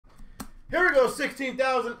Here we go,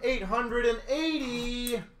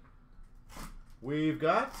 16,880. We've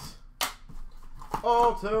got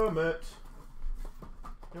Ultimate.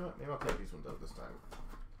 You know what? Maybe I'll take these ones out this time.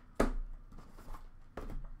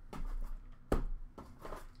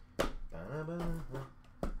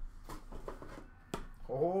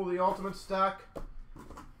 Oh, the Ultimate stack.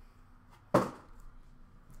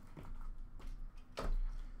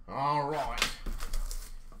 All right.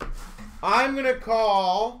 I'm going to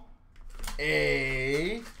call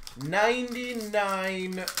a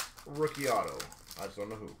 99 rookie auto. I just don't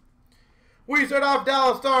know who. We start off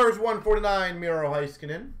Dallas Stars 149 Miro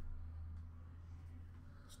Heiskanen.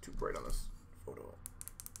 It's too bright on this photo.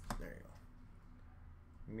 There you go.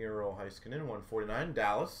 Miro Heiskanen 149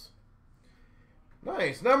 Dallas.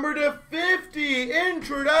 Nice. Number to 50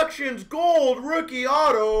 Introductions Gold Rookie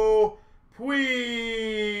Auto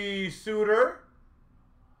Suter.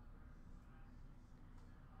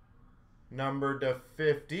 Number to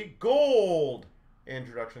 50 Gold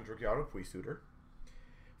Introductions Rookie Auto Suter.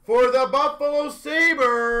 For the Buffalo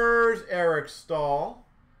Sabres, Eric Stahl.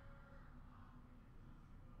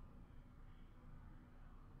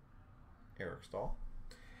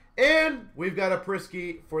 And we've got a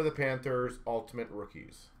Prisky for the Panthers Ultimate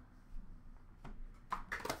Rookies.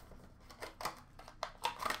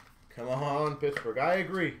 Come on, Pittsburgh. I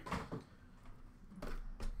agree.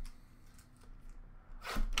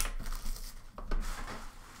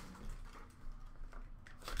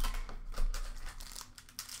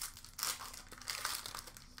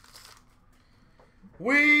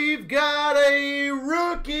 We've got a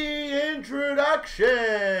rookie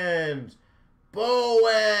introductions.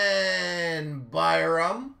 Bowen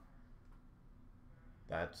Byram.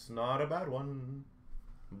 That's not a bad one.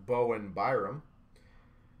 Bowen Byram.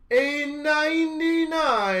 A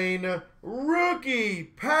 99 rookie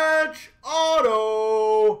patch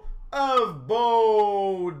auto of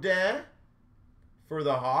Bode for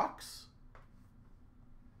the Hawks.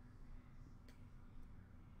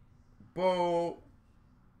 Bode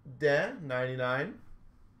 99.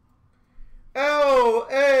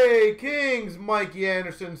 LA Kings, Mikey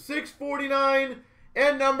Anderson, 649,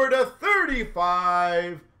 and number to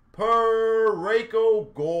 35,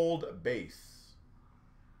 Parayko Gold Base.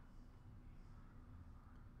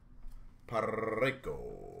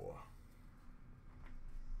 Parayko.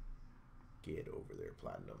 Get over there,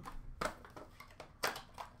 Platinum.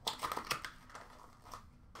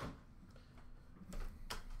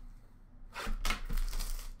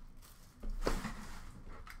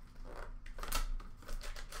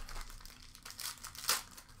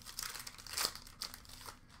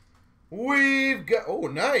 We've got, oh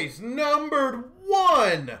nice, numbered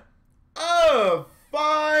 1 of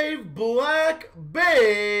 5 black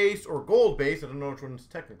base, or gold base, I don't know which one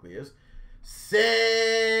technically is,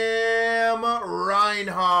 Sam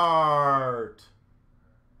Reinhart.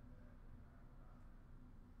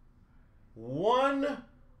 1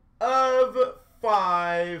 of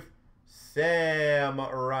 5, Sam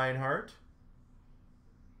Reinhart.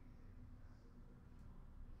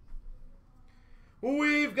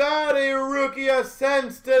 We've got a rookie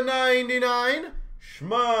ascents to 99,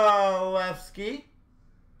 Schmalewski,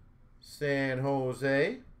 San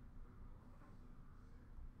Jose.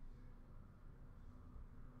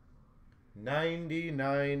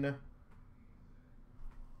 99.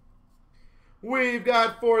 We've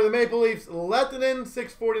got for the Maple Leafs, Lehtinen,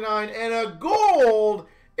 649, and a gold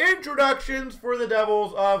introductions for the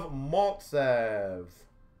Devils of Maltsev.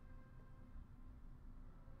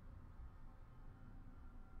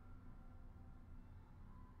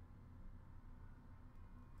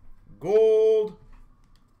 Gold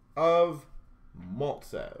of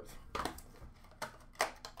Maltsev.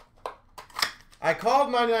 I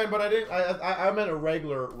called 99, but I didn't. I meant a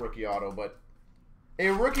regular rookie auto, but a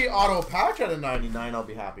rookie auto patch at a 99, I'll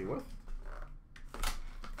be happy with.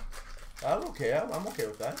 I'm okay. I'm okay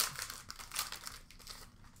with that.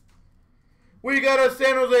 We got a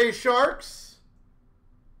San Jose Sharks,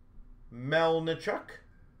 Melnichuk,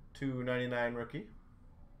 299 rookie.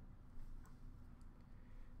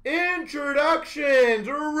 Introductions,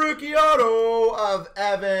 rookie auto of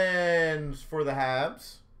Evans for the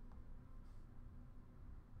Habs.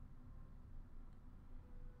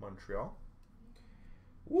 Montreal.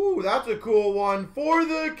 Ooh, that's a cool one. For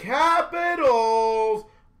the Capitals,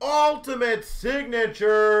 Ultimate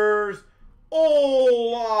Signatures,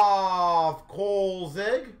 Olaf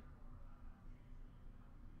Kolzig.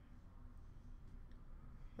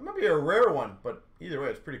 That might be a rare one, but either way,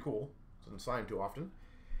 it's pretty cool. Doesn't sign too often.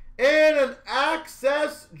 And an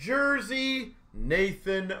access jersey,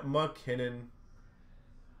 Nathan MacKinnon.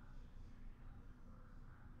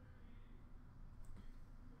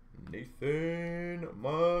 Nathan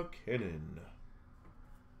McKinnon.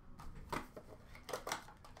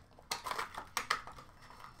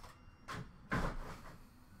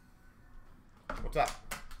 What's that?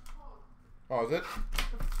 Oh, is it?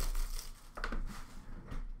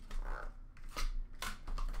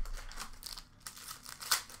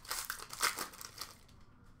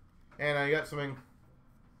 And I got something.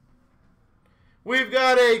 We've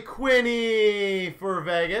got a Quinny for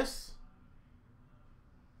Vegas.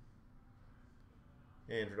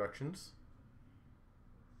 Introductions.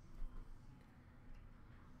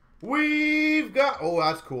 We've got, oh,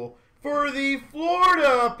 that's cool. For the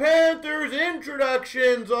Florida Panthers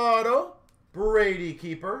introductions auto, Brady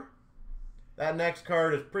Keeper. That next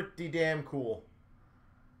card is pretty damn cool.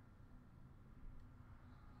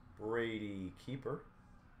 Brady Keeper.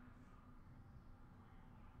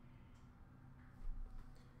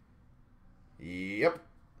 Yep.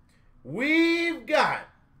 We've got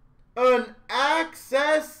an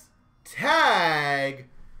access tag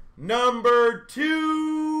number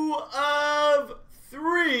 2 of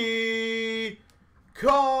 3,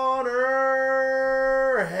 Connor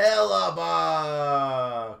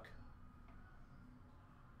Hellebuck.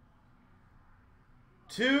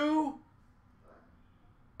 2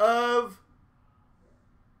 of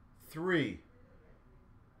 3.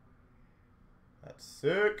 That's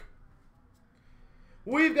sick.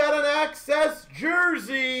 We've got an access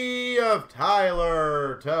jersey of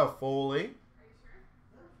Tyler Toffoli.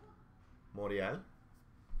 Morial.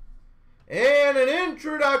 And an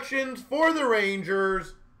introductions for the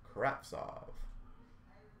Rangers, Kravtsov.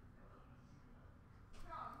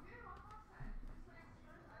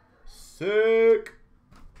 Sick.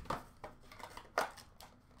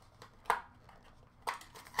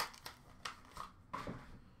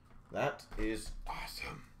 That is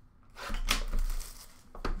awesome.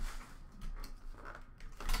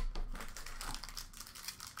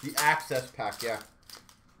 The access pack, yeah.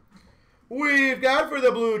 We've got for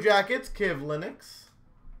the Blue Jackets, Kiv Linux.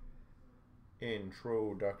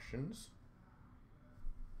 Introductions.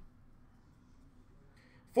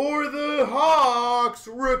 For the Hawks,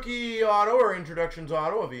 rookie auto or introductions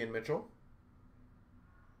auto of Ian Mitchell.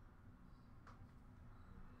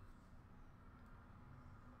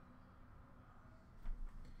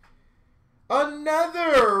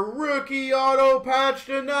 Another rookie auto patch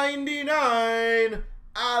to 99.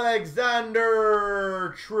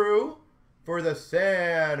 Alexander True for the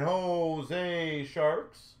San Jose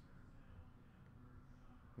Sharks.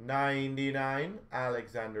 99,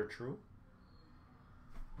 Alexander True.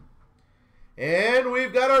 And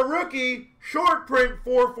we've got a rookie short print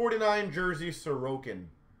 449 jersey, Sorokin.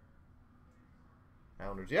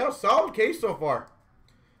 Founders. Yeah, solid case so far.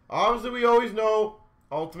 Obviously, we always know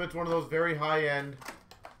Ultimate's one of those very high-end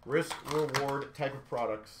risk-reward type of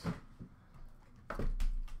products.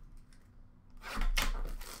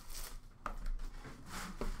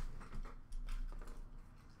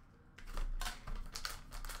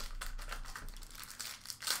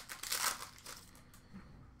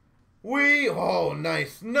 Oh,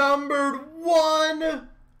 nice. Numbered 1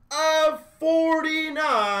 of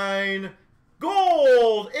 49.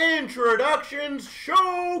 Gold Introductions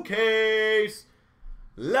Showcase.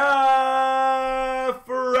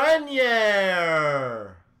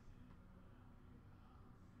 Lafreniere.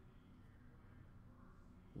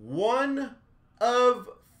 1 of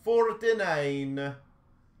 49.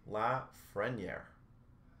 Lafreniere.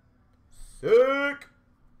 Sick.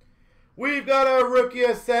 We've got a rookie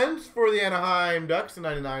ascent for the Anaheim Ducks,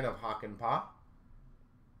 99 of Hakanpää.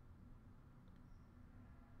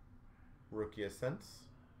 Rookie ascents.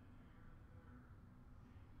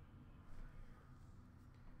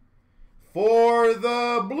 For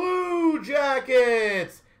the Blue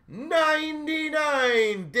Jackets,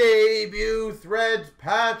 99 debut Threads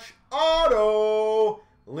patch auto,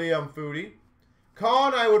 Liam Foudy.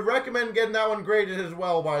 Con, I would recommend getting that one graded as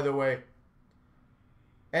well, by the way.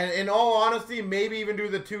 And in all honesty, maybe even do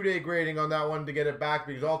the 2-day grading on that one to get it back,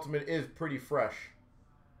 because Ultimate is pretty fresh.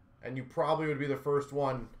 And you probably would be the first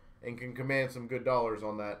one and can command some good dollars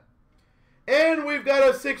on that. And we've got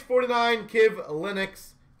a 649 Kiv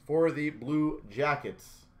Linux for the Blue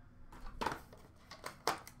Jackets.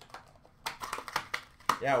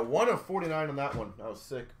 Yeah, 1 of 49 on that one. That was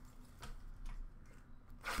sick.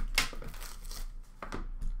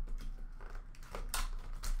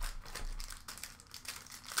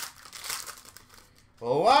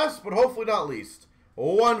 Last, but hopefully not least,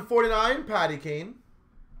 149, Patty Kane.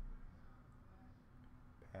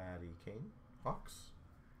 Patty Kane, Hawks.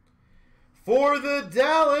 For the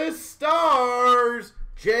Dallas Stars,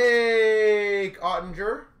 Jake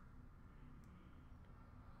Ottinger.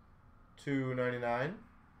 299.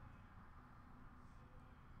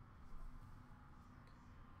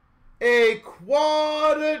 A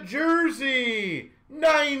quad jersey,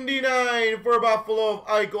 99 for Buffalo of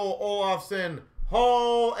Eichel, Olofsson,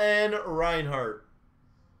 Hall, and Reinhart.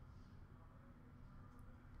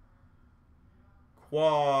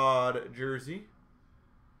 Quad jersey.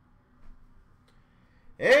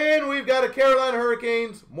 And we've got a Carolina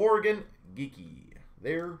Hurricanes, Morgan Geekie.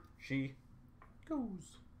 There she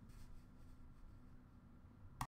goes.